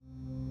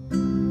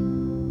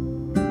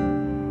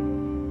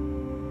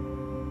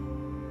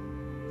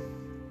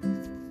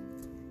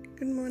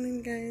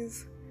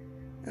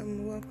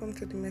welcome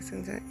to the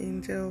Messenger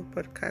Angel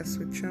podcast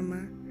with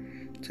Chama.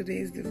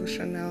 Today's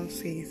devotional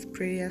says,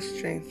 prayer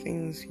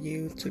strengthens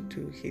you to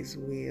do His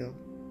will.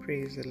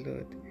 Praise the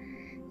Lord.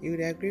 You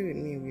would agree with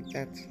me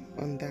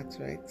on that,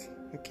 right?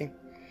 Okay.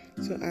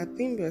 So our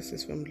theme verse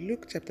is from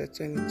Luke chapter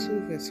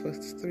 22, verse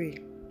 43.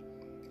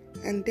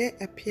 And there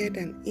appeared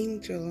an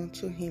angel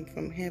unto him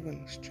from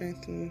heaven,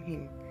 strengthening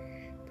him.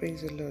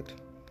 Praise the Lord.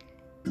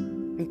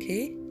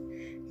 Okay,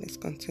 let's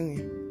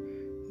continue.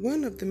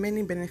 One of the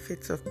many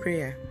benefits of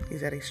prayer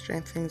is that it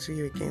strengthens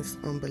you against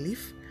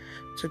unbelief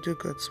to do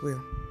God's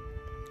will.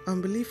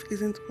 Unbelief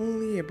isn't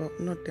only about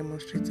not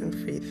demonstrating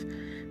faith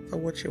for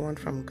what you want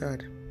from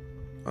God.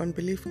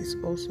 Unbelief is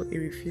also a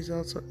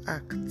refusal to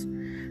act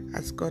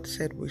as God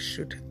said we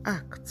should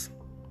act.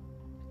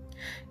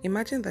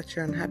 Imagine that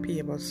you're unhappy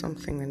about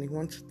something and you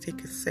want to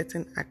take a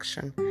certain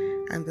action,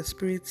 and the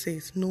Spirit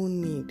says, no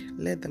need,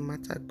 let the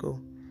matter go.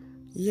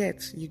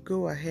 Yet you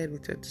go ahead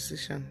with your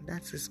decision.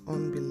 That is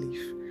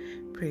unbelief.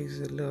 Praise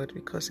the Lord,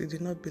 because you do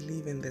not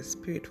believe in the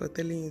Spirit for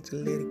telling you to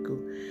let it go,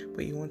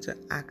 but you want to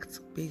act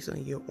based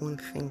on your own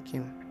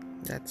thinking.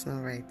 That's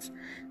not right.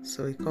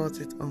 So he calls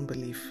it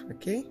unbelief.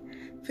 Okay?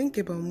 Think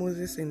about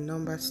Moses in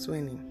Numbers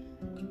 20.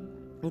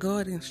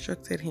 God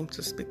instructed him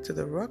to speak to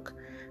the rock,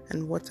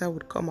 and water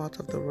would come out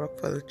of the rock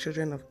for the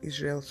children of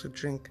Israel to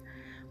drink.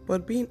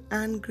 But being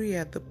angry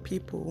at the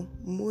people,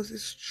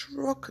 Moses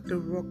struck the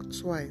rock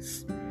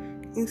twice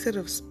instead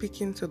of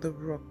speaking to the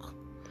rock.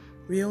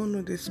 We all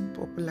know this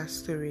popular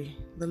story.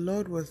 The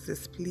Lord was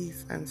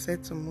displeased and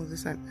said to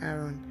Moses and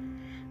Aaron,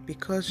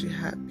 because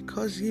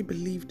ye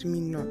believed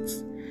me not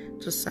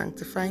to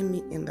sanctify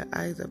me in the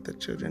eyes of the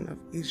children of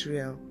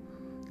Israel,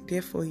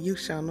 therefore you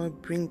shall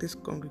not bring this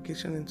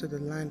congregation into the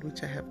land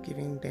which I have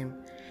given them.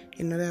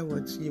 In other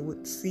words, you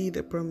would see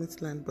the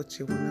promised land, but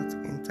you will not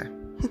enter.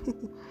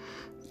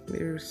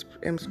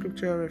 The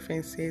scriptural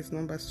reference says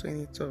Numbers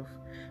 20:12.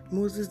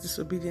 Moses'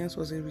 disobedience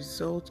was a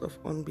result of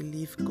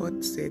unbelief.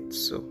 God said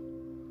so.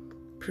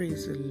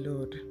 Praise the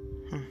Lord.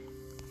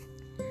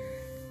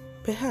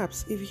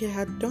 Perhaps if he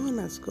had done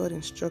as God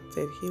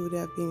instructed, he would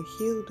have been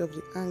healed of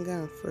the anger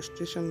and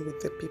frustration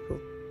with the people.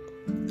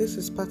 This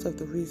is part of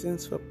the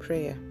reasons for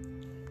prayer.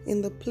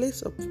 In the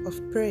place of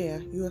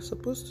prayer, you are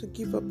supposed to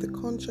give up the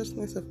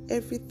consciousness of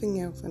everything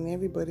else and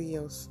everybody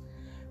else.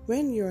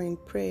 When you're in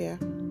prayer,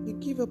 you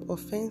give up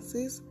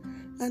offenses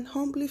and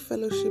humbly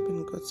fellowship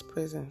in God's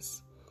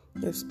presence.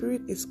 Your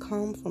spirit is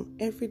calm from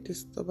every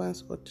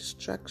disturbance or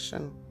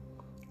distraction.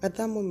 At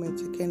that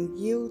moment, you can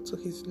yield to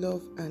His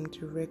love and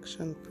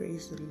direction.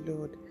 Praise the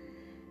Lord.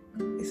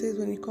 It says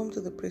when you come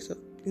to the place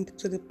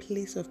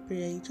of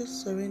prayer, you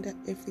just surrender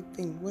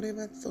everything,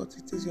 whatever thought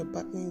it is you're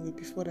battling with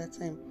before that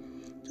time.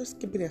 Just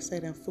keep it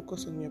aside and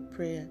focus on your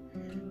prayer.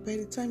 By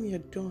the time you're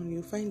done,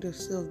 you find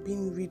yourself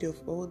being rid of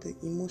all the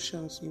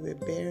emotions you were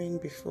bearing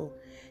before.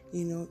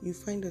 You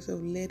find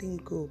yourself letting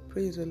go.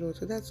 Praise the Lord.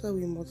 So that's why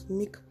we must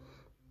make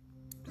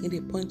it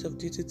a point of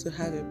duty to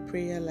have a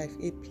prayer life,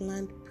 a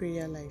planned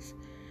prayer life.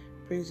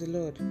 Praise the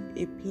Lord.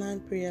 A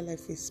planned prayer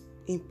life is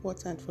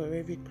important for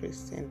every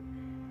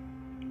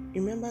Christian.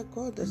 Remember,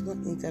 God does not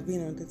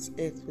intervene on this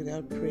earth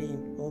without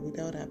praying or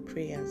without our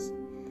prayers.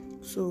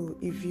 So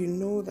if you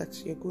know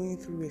that you're going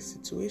through a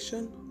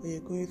situation or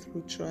you're going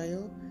through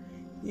trial,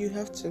 you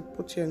have to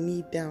put your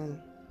knee down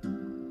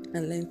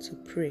and learn to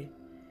pray.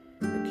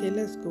 Okay,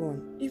 let's go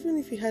on. Even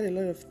if you had a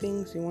lot of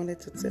things you wanted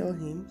to tell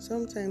Him,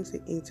 sometimes He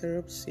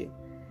interrupts you.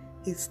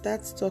 He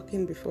starts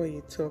talking before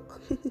you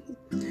talk.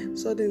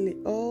 Suddenly,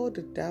 all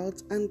the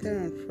doubts, anger,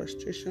 and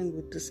frustration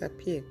would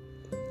disappear,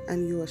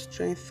 and you are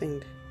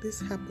strengthened. This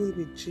happened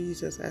with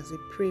Jesus as He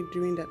prayed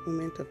during that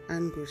moment of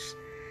anguish.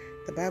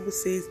 The Bible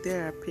says,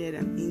 there appeared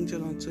an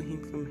angel unto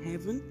him from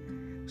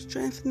heaven,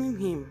 strengthening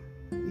him.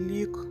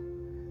 Luke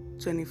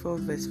 24,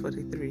 verse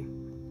 43.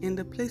 In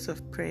the place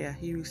of prayer,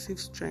 he received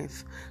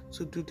strength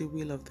to do the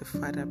will of the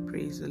Father.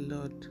 Praise the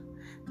Lord.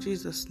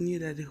 Jesus knew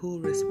that the whole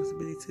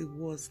responsibility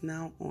was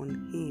now on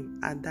him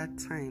at that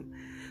time.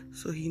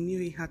 So he knew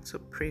he had to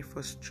pray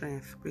for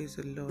strength. Praise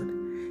the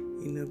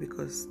Lord.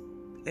 Because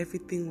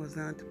everything was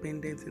now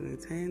dependent in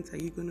his hands. Are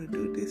you going to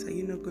do this? Are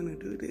you not going to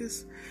do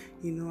this?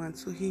 And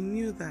so he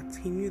knew that.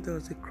 He knew there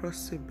was a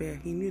cross to bear.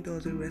 He knew there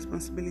was a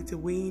responsibility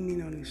weighing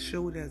in on his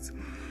shoulders.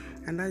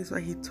 And that is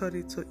why he thought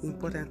it so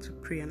important to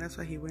pray. And that's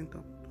why he went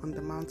up on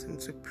the mountain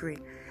to pray.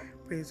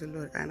 Praise the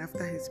Lord. And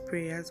after his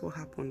prayers, what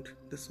happened?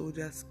 The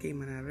soldiers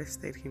came and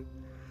arrested him.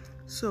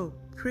 So,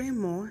 pray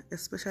more,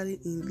 especially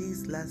in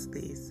these last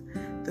days.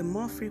 The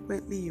more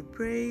frequently you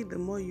pray, the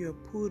more you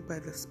are pulled by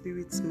the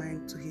Spirit's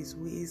mind to His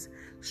ways,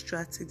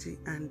 strategy,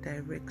 and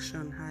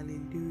direction.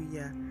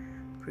 Hallelujah.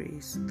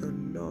 Praise the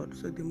Lord.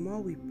 So the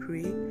more we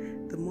pray,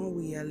 the more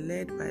we are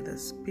led by the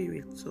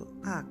Spirit to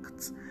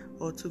act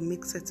or to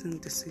make certain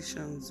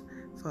decisions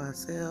for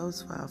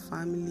ourselves, for our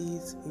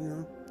families,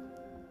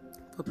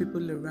 for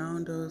people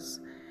around us,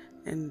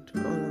 and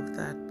all of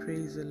that.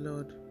 Praise the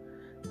Lord.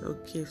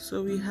 Okay,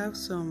 so we have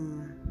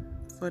some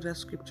further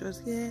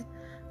scriptures here.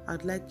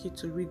 I'd like you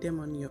to read them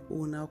on your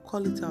own. I'll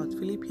call it out.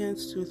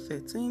 Philippians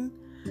 2:13,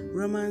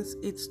 Romans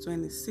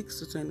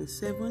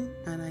 8:26-27,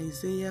 and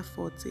Isaiah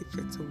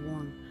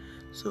 40:31.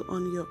 So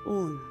on your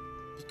own,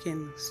 you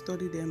can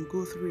study them,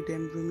 go through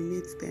them,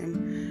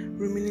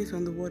 ruminate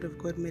on the word of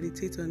God,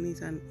 meditate on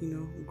it, and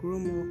grow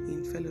more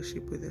in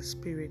fellowship with the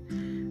Spirit.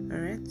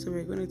 Alright, so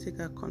we're going to take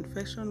our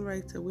confession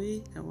right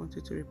away. I want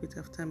you to repeat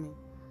after me.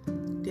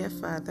 Dear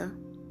Father,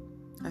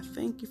 I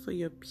thank you for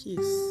your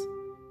peace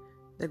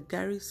that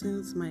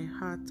garrisons my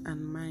heart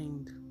and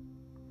mind.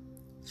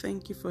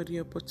 Thank you for the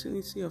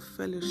opportunity of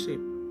fellowship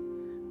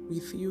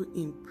with you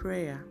in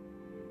prayer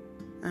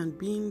and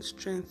being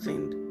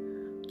strengthened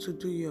to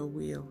do your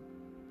will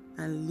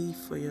and live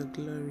for your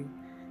glory.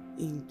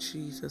 In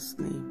Jesus'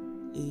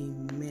 name,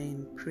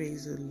 amen.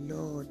 Praise the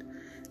Lord.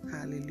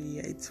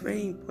 Hallelujah. It's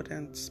very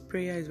important.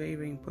 Prayer is very,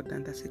 very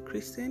important. As a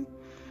Christian,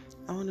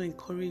 I want to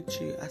encourage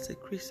you as a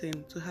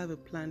Christian to have a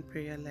planned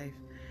prayer life.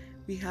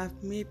 We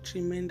have made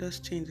tremendous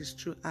changes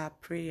through our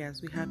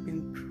prayers. We have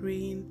been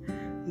praying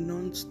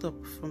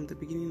non-stop from the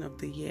beginning of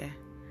the year.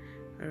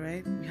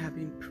 Alright, we have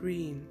been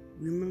praying.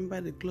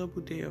 Remember the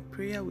Global Day of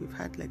Prayer? We've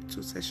had like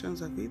 2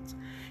 sessions of it.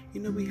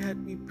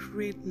 We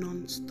prayed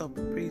non-stop,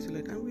 praise the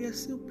Lord, and we are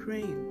still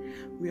praying.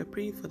 We are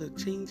praying for the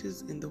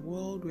changes in the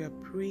world. We are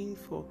praying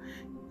for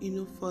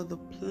for the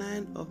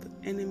plan of the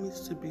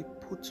enemies to be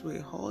put to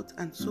a halt.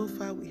 And so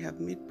far we have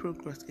made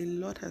progress. A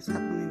lot has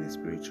happened in the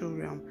spiritual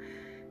realm.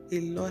 A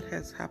lot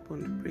has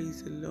happened,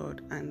 praise the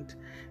Lord, and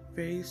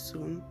very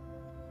soon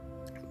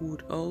we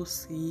would all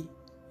see,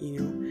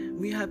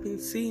 we have been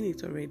seeing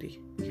it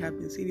already. We have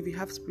been seeing, if you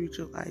have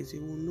spiritual eyes,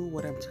 you will know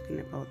what I'm talking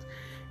about.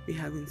 We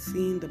have been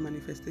seeing the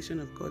manifestation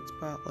of God's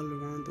power all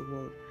around the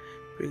world,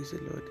 praise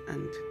the Lord,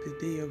 and the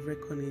day of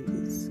reckoning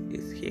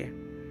is here,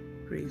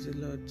 praise the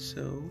Lord.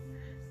 So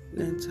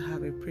learn to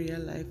have a prayer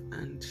life,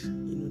 and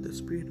the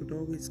Spirit would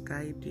always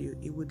guide you.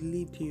 It would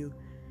lead you.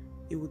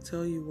 It will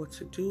tell you what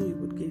to do. It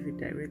would give you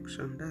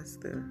direction. That's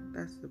the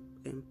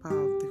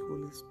power of the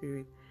Holy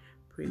Spirit.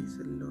 Praise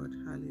the Lord.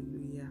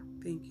 Hallelujah.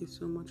 Thank you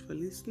so much for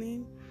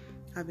listening.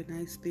 Have a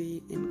nice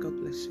day and God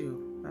bless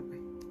you.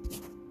 Bye-bye.